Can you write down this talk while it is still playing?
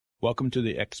Welcome to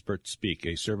the Experts Speak,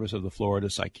 a service of the Florida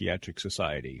Psychiatric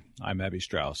Society. I'm Abby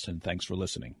Strauss, and thanks for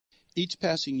listening. Each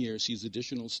passing year sees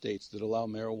additional states that allow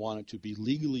marijuana to be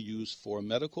legally used for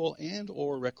medical and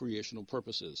or recreational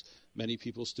purposes. Many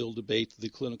people still debate the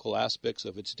clinical aspects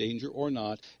of its danger or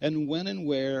not, and when and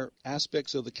where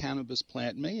aspects of the cannabis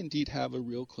plant may indeed have a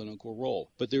real clinical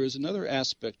role. But there is another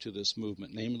aspect to this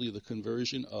movement, namely the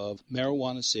conversion of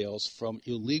marijuana sales from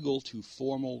illegal to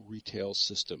formal retail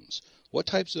systems. What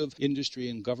types of industry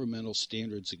and governmental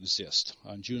standards exist?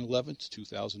 On June 11th,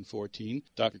 2014,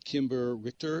 Dr. Kimber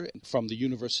Richter from the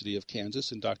University of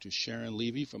Kansas and Dr. Sharon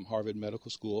Levy from Harvard Medical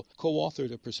School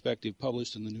co-authored a perspective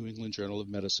published in the New England Journal of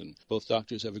Medicine. Both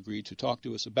doctors have agreed to talk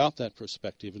to us about that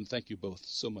perspective, and thank you both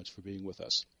so much for being with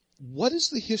us. What is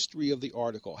the history of the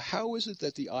article? How is it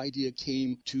that the idea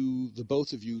came to the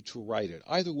both of you to write it?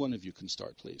 Either one of you can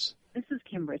start, please. This is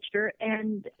Kimber Richter,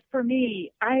 and for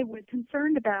me, I was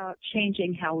concerned about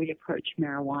changing how we approach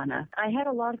marijuana. I had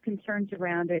a lot of concerns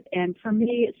around it, and for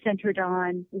me, it centered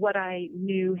on what I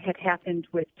knew had happened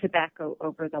with tobacco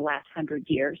over the last 100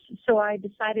 years. So I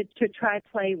decided to try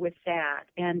play with that,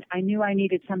 and I knew I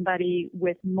needed somebody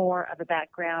with more of a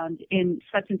background in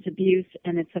substance abuse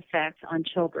and its effects on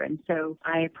children. So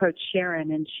I approached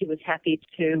Sharon, and she was happy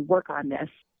to work on this.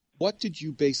 What did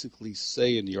you basically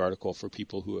say in the article for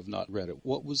people who have not read it?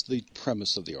 What was the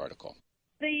premise of the article?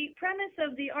 The premise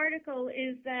of the article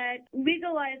is that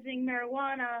legalizing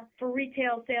marijuana for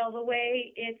retail sale, the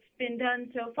way it's been done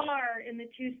so far in the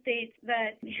two states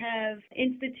that have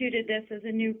instituted this as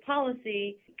a new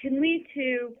policy, can lead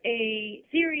to a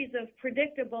series of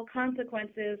predictable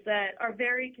consequences that are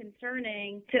very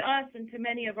concerning to us and to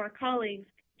many of our colleagues.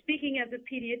 Speaking as a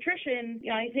pediatrician,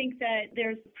 I think that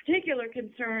there's particular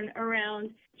concern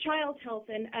around child health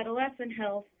and adolescent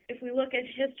health. If we look at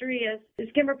history, as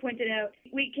Kimber pointed out,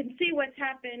 we can see what's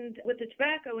happened with the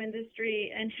tobacco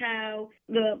industry and how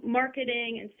the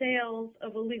marketing and sales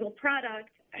of illegal product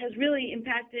has really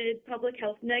impacted public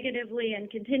health negatively and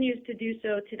continues to do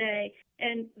so today.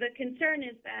 And the concern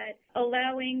is that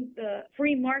allowing the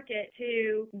free market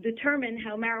to determine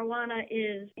how marijuana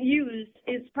is used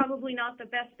is probably not the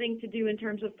best thing to do in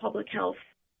terms of public health.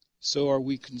 So are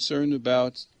we concerned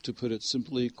about, to put it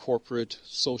simply, corporate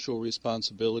social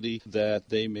responsibility, that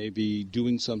they may be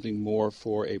doing something more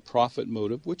for a profit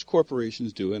motive, which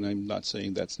corporations do, and I'm not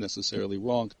saying that's necessarily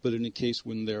wrong, but in a case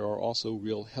when there are also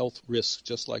real health risks,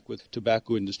 just like with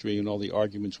tobacco industry and all the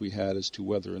arguments we had as to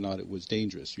whether or not it was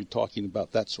dangerous? You're talking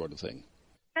about that sort of thing.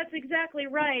 That's exactly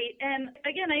right. And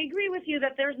again, I agree with you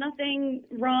that there's nothing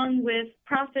wrong with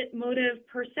profit motive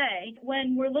per se.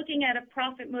 When we're looking at a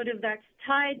profit motive that's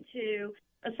tied to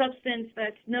a substance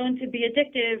that's known to be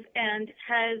addictive and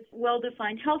has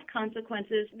well-defined health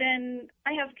consequences, then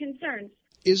I have concerns.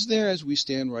 Is there, as we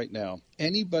stand right now,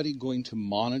 anybody going to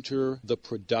monitor the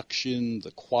production,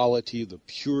 the quality, the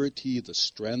purity, the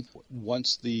strength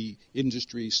once the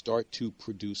industry start to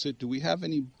produce it? Do we have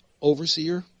any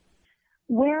overseer?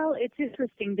 Well, it's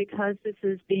interesting because this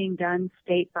is being done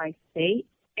state by state,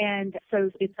 and so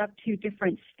it's up to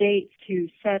different states to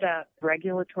set up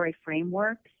regulatory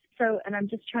frameworks. And I'm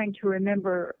just trying to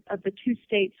remember of the two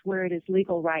states where it is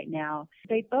legal right now,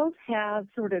 they both have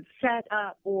sort of set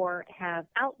up or have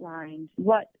outlined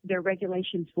what their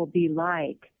regulations will be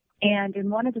like. And in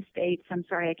one of the states, I'm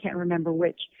sorry, I can't remember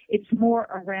which, it's more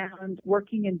around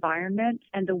working environment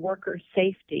and the worker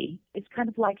safety. It's kind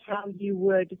of like how you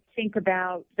would think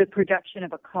about the production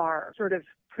of a car, sort of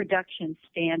production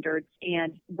standards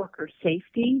and worker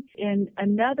safety. In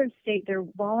another state, they're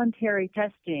voluntary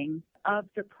testing of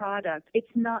the product.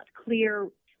 It's not clear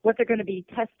what they're going to be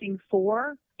testing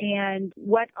for and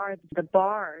what are the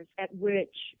bars at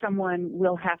which someone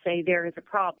will have to say there is a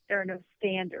problem. There are no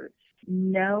standards.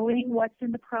 Knowing what's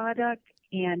in the product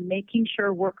and making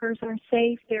sure workers are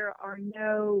safe, there are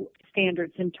no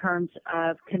standards in terms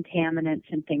of contaminants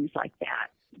and things like that.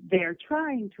 They're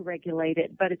trying to regulate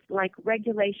it, but it's like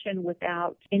regulation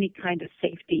without any kind of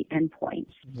safety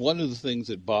endpoints. One of the things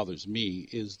that bothers me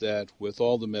is that with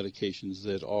all the medications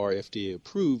that are FDA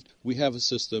approved, we have a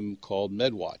system called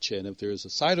MedWatch, and if there is a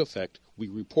side effect, we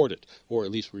report it, or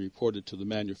at least we report it to the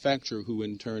manufacturer, who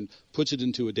in turn puts it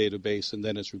into a database, and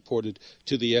then it's reported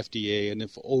to the FDA. And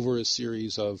if over a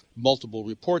series of multiple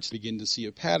reports begin to see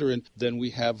a pattern, then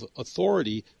we have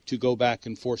authority to go back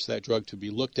and force that drug to be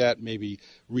looked at, maybe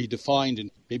redefined, and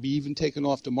maybe even taken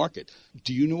off the market.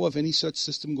 Do you know of any such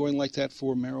system going like that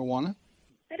for marijuana?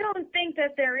 I don't think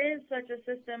that there is such a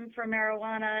system for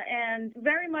marijuana, and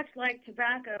very much like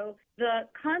tobacco, the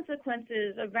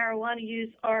consequences of marijuana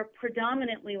use are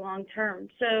predominantly long-term,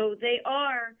 so they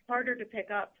are harder to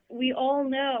pick up. We all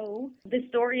know the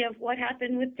story of what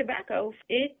happened with tobacco.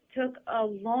 It took a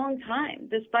long time,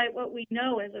 despite what we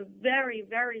know as a very,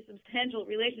 very substantial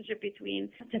relationship between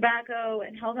tobacco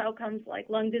and health outcomes like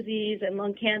lung disease and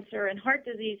lung cancer and heart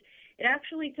disease. It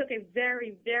actually took a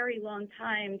very, very long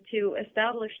time to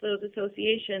establish those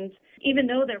associations, even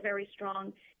though they're very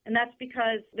strong. And that's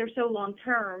because they're so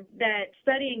long-term that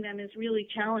studying them is really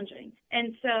challenging.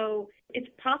 And so it's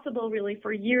possible really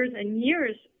for years and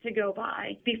years to go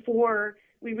by before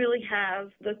we really have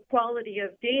the quality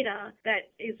of data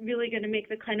that is really going to make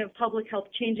the kind of public health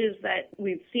changes that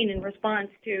we've seen in response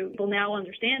to people now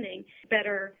understanding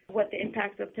better what the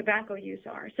impacts of tobacco use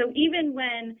are. So even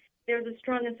when there's a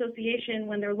strong association,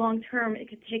 when they're long-term, it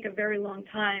could take a very long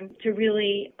time to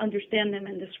really understand them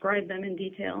and describe them in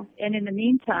detail. And in the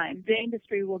meantime, the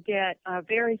industry will get a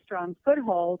very strong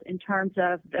foothold in terms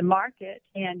of the market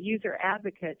and user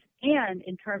advocates and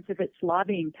in terms of its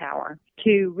lobbying power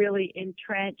to really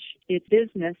entrench its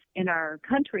business in our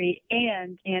country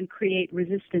and create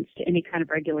resistance to any kind of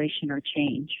regulation or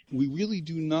change. We really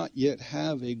do not yet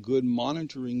have a good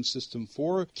monitoring system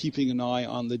for keeping an eye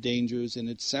on the dangers, and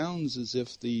it sounds as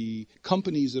if the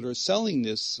companies that are selling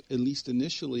this, at least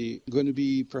initially, are going to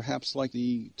be perhaps like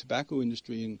the tobacco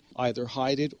industry and either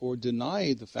hide it or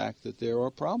deny the fact that there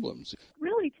are problems.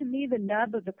 Really, to me, the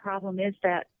nub of the problem is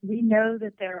that we know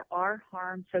that there are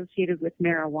harms associated with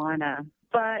marijuana,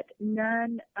 but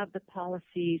none of the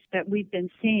policies that we've been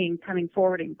seeing coming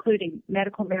forward, including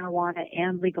medical marijuana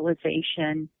and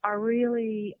legalization, are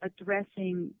really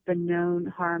addressing the known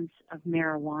harms of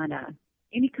marijuana.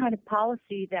 Any kind of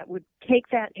policy that would take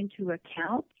that into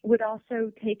account would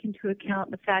also take into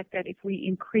account the fact that if we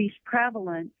increase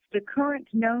prevalence, the current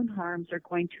known harms are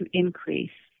going to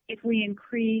increase. If we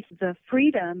increase the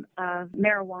freedom of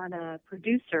marijuana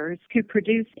producers to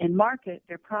produce and market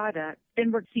their product, then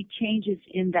we'll see changes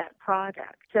in that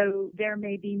product. So there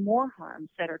may be more harms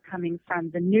that are coming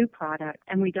from the new product,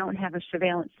 and we don't have a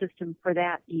surveillance system for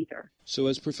that either. So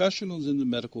as professionals in the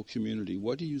medical community,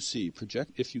 what do you see?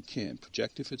 Project if you can,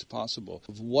 project if it's possible,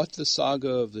 of what the saga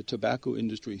of the tobacco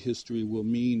industry history will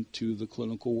mean to the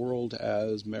clinical world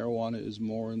as marijuana is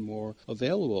more and more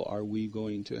available. Are we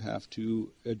going to have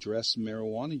to address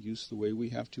marijuana use the way we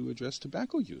have to address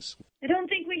tobacco use? I don't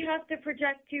think we have to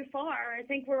project too far. I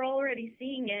think we're already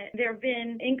seeing it. There have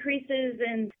been increases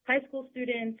in high school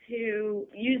students who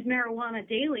use marijuana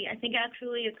daily. I think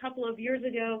actually a couple of years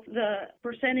ago, the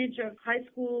percentage of high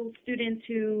school students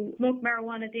who smoke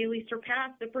marijuana daily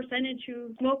surpassed the percentage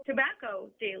who smoke tobacco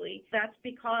daily. That's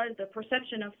because the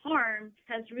perception of harm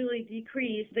has really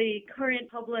decreased the current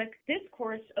public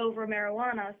discourse over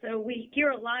marijuana. So we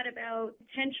hear a lot about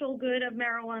potential good of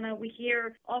marijuana. We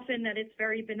hear often that it's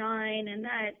very benign and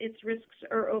that its risks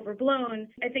are overblown.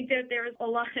 I think that there's a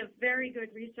lot of very good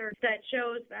research that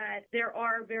shows that there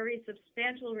are very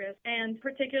substantial risks, and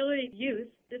particularly youth.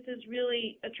 This is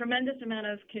really a tremendous amount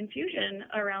of confusion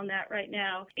around that right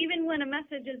now. Even when a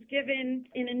message is given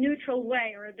in a neutral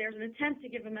way, or there's an attempt to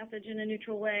give a message in a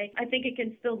neutral way, I think it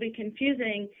can still be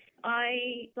confusing.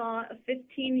 I saw a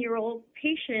 15-year-old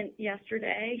patient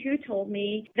yesterday who told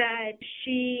me that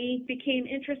she became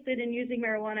interested in using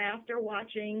marijuana after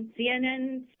watching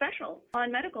CNN special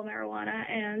on medical marijuana,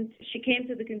 and she came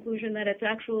to the conclusion that it's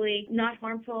actually not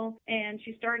harmful, and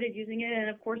she started using it, and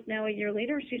of course now a year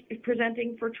later she's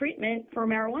presenting for treatment for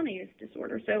marijuana use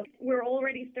disorder. So we're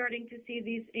already starting to see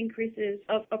these increases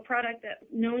of a product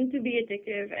that's known to be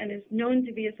addictive and is known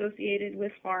to be associated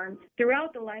with harm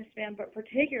throughout the lifespan, but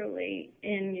particularly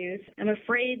in youth. I'm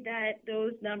afraid that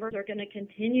those numbers are going to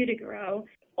continue to grow.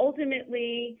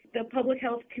 Ultimately, the public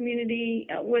health community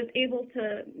was able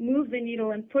to move the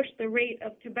needle and push the rate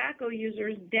of tobacco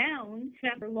users down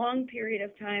after a long period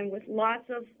of time with lots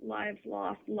of lives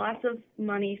lost, lots of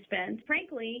money spent.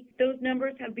 Frankly, those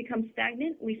numbers have become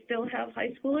stagnant. We still have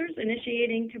high schoolers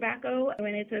initiating tobacco,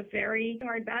 and it's a very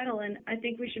hard battle, and I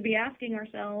think we should be asking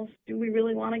ourselves, do we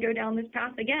really want to go down this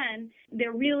path again?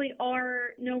 There really are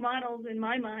no models in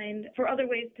my mind for other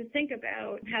ways to think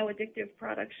about how addictive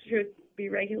products should be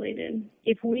regulated.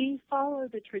 If we follow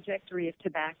the trajectory of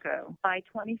tobacco, by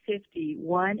 2050,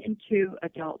 1 in 2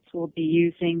 adults will be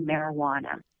using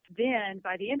marijuana. Then,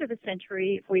 by the end of the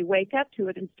century, if we wake up to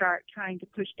it and start trying to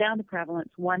push down the prevalence,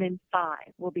 1 in 5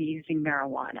 will be using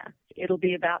marijuana. It'll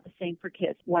be about the same for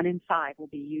kids. 1 in 5 will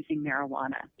be using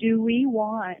marijuana. Do we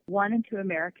want 1 in 2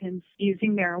 Americans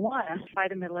using marijuana by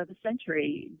the middle of the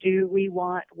century? Do we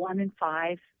want 1 in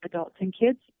 5 adults and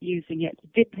kids using it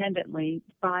dependently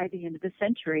by the end of the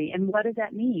century? And what does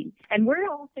that mean? And we're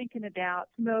all thinking about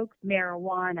smoked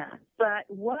marijuana, but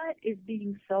what is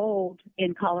being sold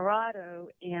in Colorado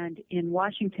and and in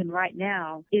Washington right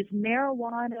now is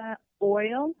marijuana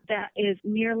oil that is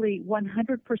nearly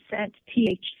 100%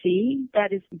 THC,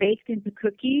 that is baked into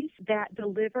cookies that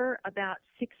deliver about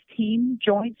 16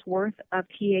 joints worth of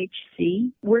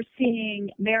THC. We're seeing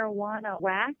marijuana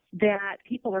wax that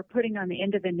people are putting on the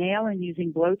end of a nail and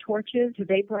using blowtorches to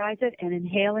vaporize it and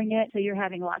inhaling it. So you're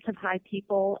having lots of high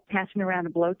people passing around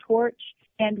a blowtorch.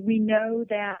 And we know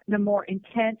that the more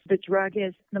intense the drug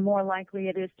is, the more likely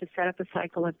it is to set up a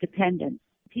cycle of dependence.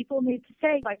 People need to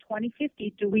say by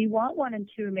 2050, do we want 1 in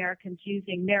 2 Americans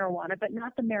using marijuana, but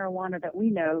not the marijuana that we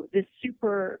know, this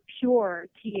super pure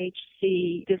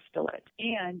THC distillate,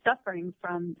 and suffering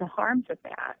from the harms of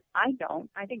that? I don't.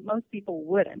 I think most people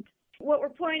wouldn't. What we're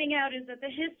pointing out is that the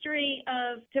history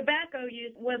of tobacco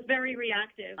use was very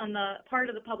reactive on the part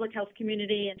of the public health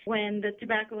community and when the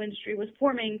tobacco industry was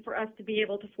forming for us to be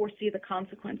able to foresee the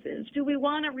consequences. Do we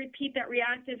want to repeat that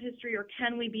reactive history, or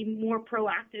can we be more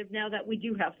proactive now that we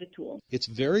do have the tools? It's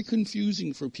very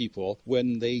confusing for people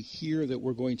when they hear that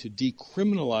we're going to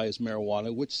decriminalize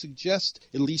marijuana, which suggests,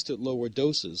 at least at lower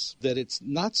doses, that it's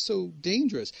not so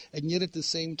dangerous. And yet at the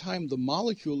same time, the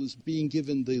molecule is being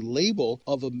given the label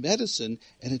of a medicine,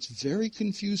 and it's very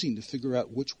confusing to figure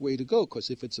out which way to go, because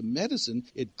if it's a medicine,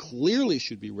 it clearly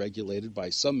should be regulated by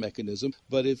some mechanism,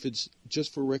 but if it's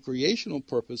just for recreational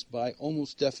purpose, by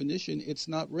almost definition, it's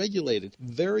not regulated.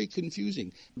 Very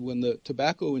confusing. When the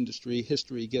tobacco industry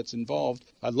history gets involved,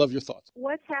 I'd love your thoughts.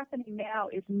 What's happening now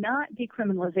is not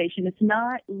decriminalization. It's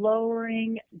not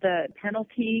lowering the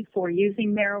penalty for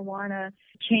using marijuana,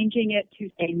 changing it to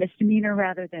a misdemeanor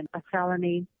rather than a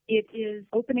felony. It is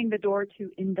opening the door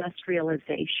to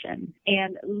industrialization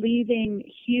and leaving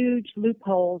huge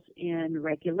loopholes in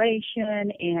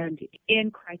regulation and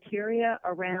in criteria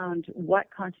around what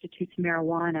constitutes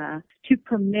marijuana to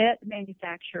permit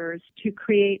manufacturers to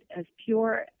create as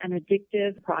pure and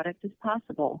addictive product as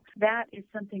possible. That is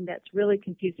something that's really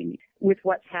confusing with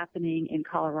what's happening in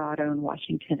Colorado and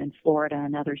Washington and Florida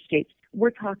and other states.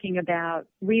 We're talking about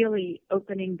really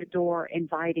opening the door,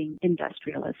 inviting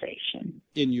industrialization.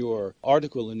 In your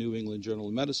article in New England Journal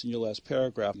of Medicine, your last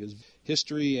paragraph is,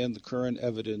 history and the current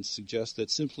evidence suggest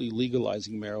that simply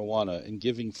legalizing marijuana and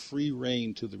giving free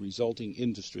rein to the resulting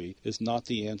industry is not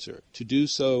the answer. To do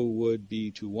so would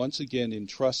be to once again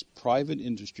entrust private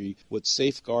industry with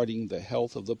safeguarding the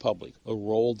health of the public, a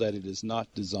role that it is not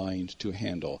designed to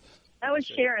handle. That was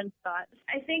Sharon's thought.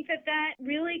 I think that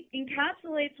really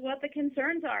encapsulates what the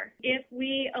concerns are. If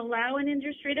we allow an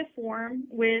industry to form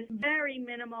with very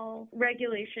minimal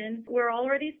regulation, we're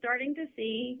already starting to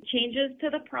see changes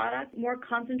to the product, more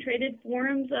concentrated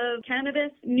forms of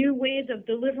cannabis, new ways of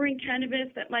delivering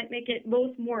cannabis that might make it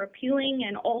both more appealing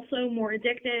and also more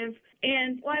addictive.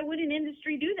 And why would an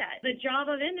industry do that? The job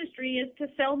of industry is to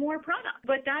sell more product.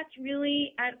 But that's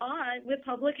really at odds with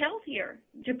public health here.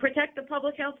 To protect the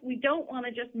public health, we don't want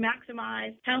to just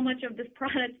maximize how much of this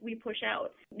product we push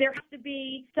out. There has to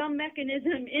be some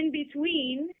mechanism in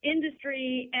between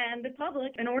industry and the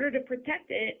public in order to protect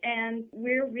it, and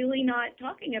we're really not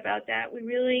talking about that. We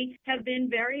really have been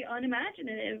very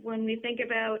unimaginative when we think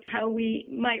about how we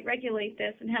might regulate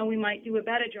this and how we might do a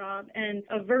better job and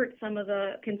avert some of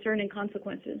the concerning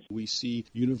consequences. We see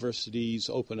universities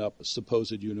open up,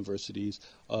 supposed universities,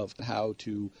 of how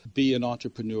to be an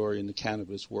entrepreneur in the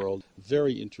cannabis world.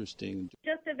 Very interesting.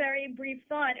 Just a very brief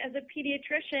thought. As a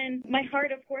pediatrician, my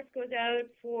heart, of course, goes out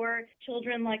for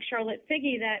children like Charlotte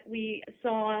Figge that we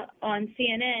saw on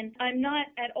CNN. I'm not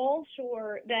at all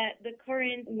sure that the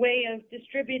current way of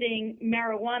distributing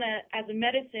marijuana as a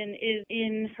medicine is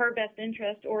in her best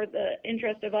interest or the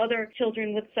interest of other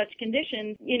children with such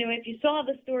conditions. You know, if you saw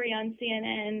the story on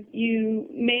CNN, you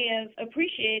may have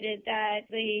appreciated that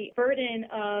the burden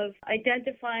of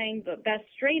identifying the best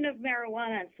strain of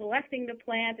marijuana and selecting the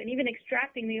plant and even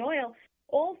extracting the oil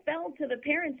all fell to the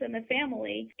parents and the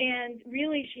family, and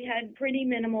really she had pretty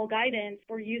minimal guidance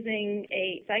for using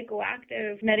a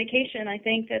psychoactive medication. I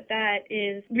think that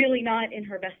is really not in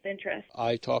her best interest.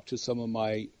 I talk to some of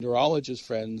my neurologist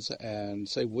friends and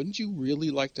say, wouldn't you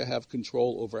really like to have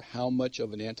control over how much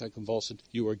of an anticonvulsant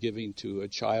you are giving to a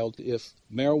child? If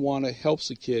marijuana helps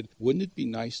a kid, wouldn't it be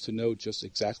nice to know just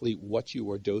exactly what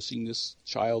you are dosing this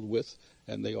child with?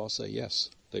 And they all say yes.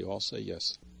 They all say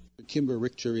yes. Kimber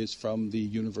Richter is from the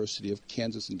University of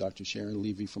Kansas and Dr. Sharon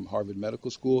Levy from Harvard Medical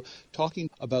School, talking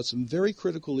about some very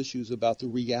critical issues about the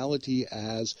reality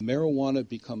as marijuana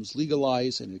becomes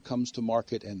legalized and it comes to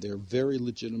market, and they're very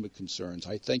legitimate concerns.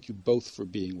 I thank you both for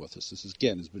being with us. This,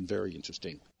 again, has been very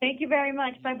interesting. Thank you very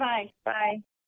much. Bye-bye. Bye.